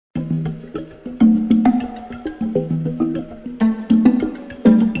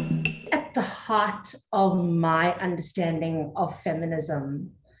heart of my understanding of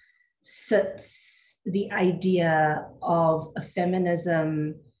feminism sits the idea of a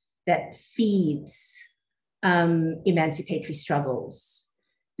feminism that feeds emancipatory struggles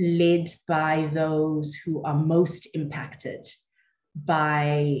led by those who are most impacted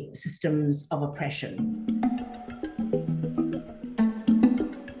by systems of oppression.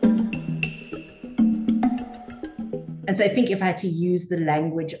 And so I think if I had to use the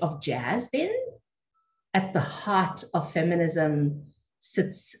language of jazz, then at the heart of feminism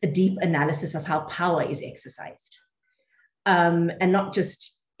sits a deep analysis of how power is exercised. And not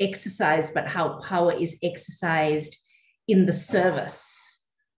just exercised, but how power is exercised in the service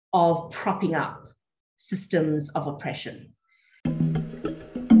of propping up systems of oppression.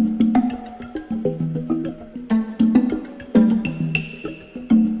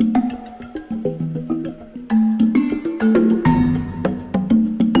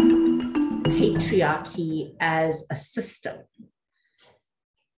 Patriarchy as a system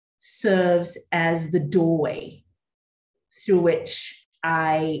serves as the doorway through which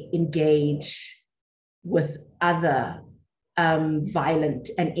I engage with other violent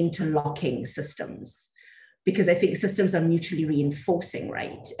and interlocking systems, because I think systems are mutually reinforcing,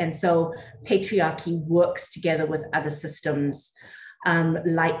 right? And so patriarchy works together with other systems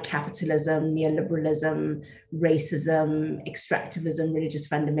like capitalism, neoliberalism, racism, extractivism, religious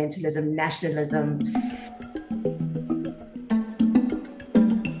fundamentalism, nationalism.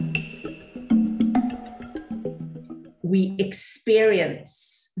 We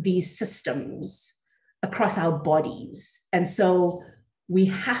experience these systems across our bodies. And so we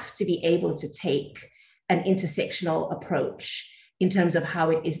have to be able to take an intersectional approach in terms of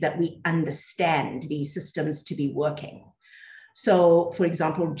how it is that we understand these systems to be working. So, for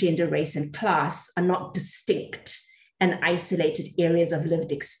example, gender, race, and class are not distinct and isolated areas of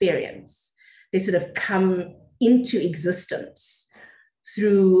lived experience. They sort of come into existence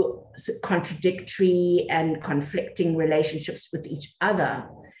through contradictory and conflicting relationships with each other.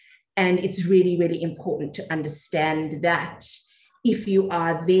 And it's really, really important to understand that if you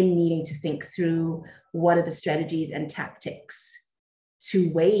are then needing to think through what are the strategies and tactics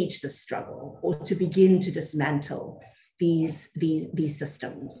to wage the struggle or to begin to dismantle these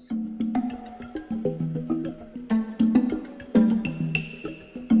systems.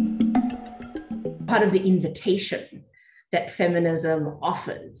 Part of the invitation that feminism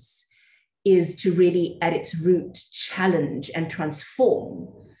offers is to really, at its root, challenge and transform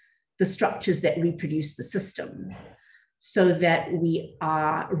the structures that reproduce the system so that we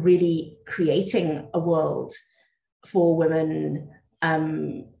are really creating a world for women,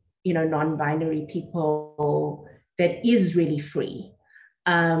 non-binary people, that is really free,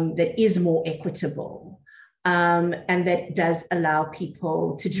 that is more equitable, and that does allow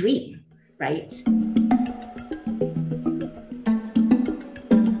people to dream, right?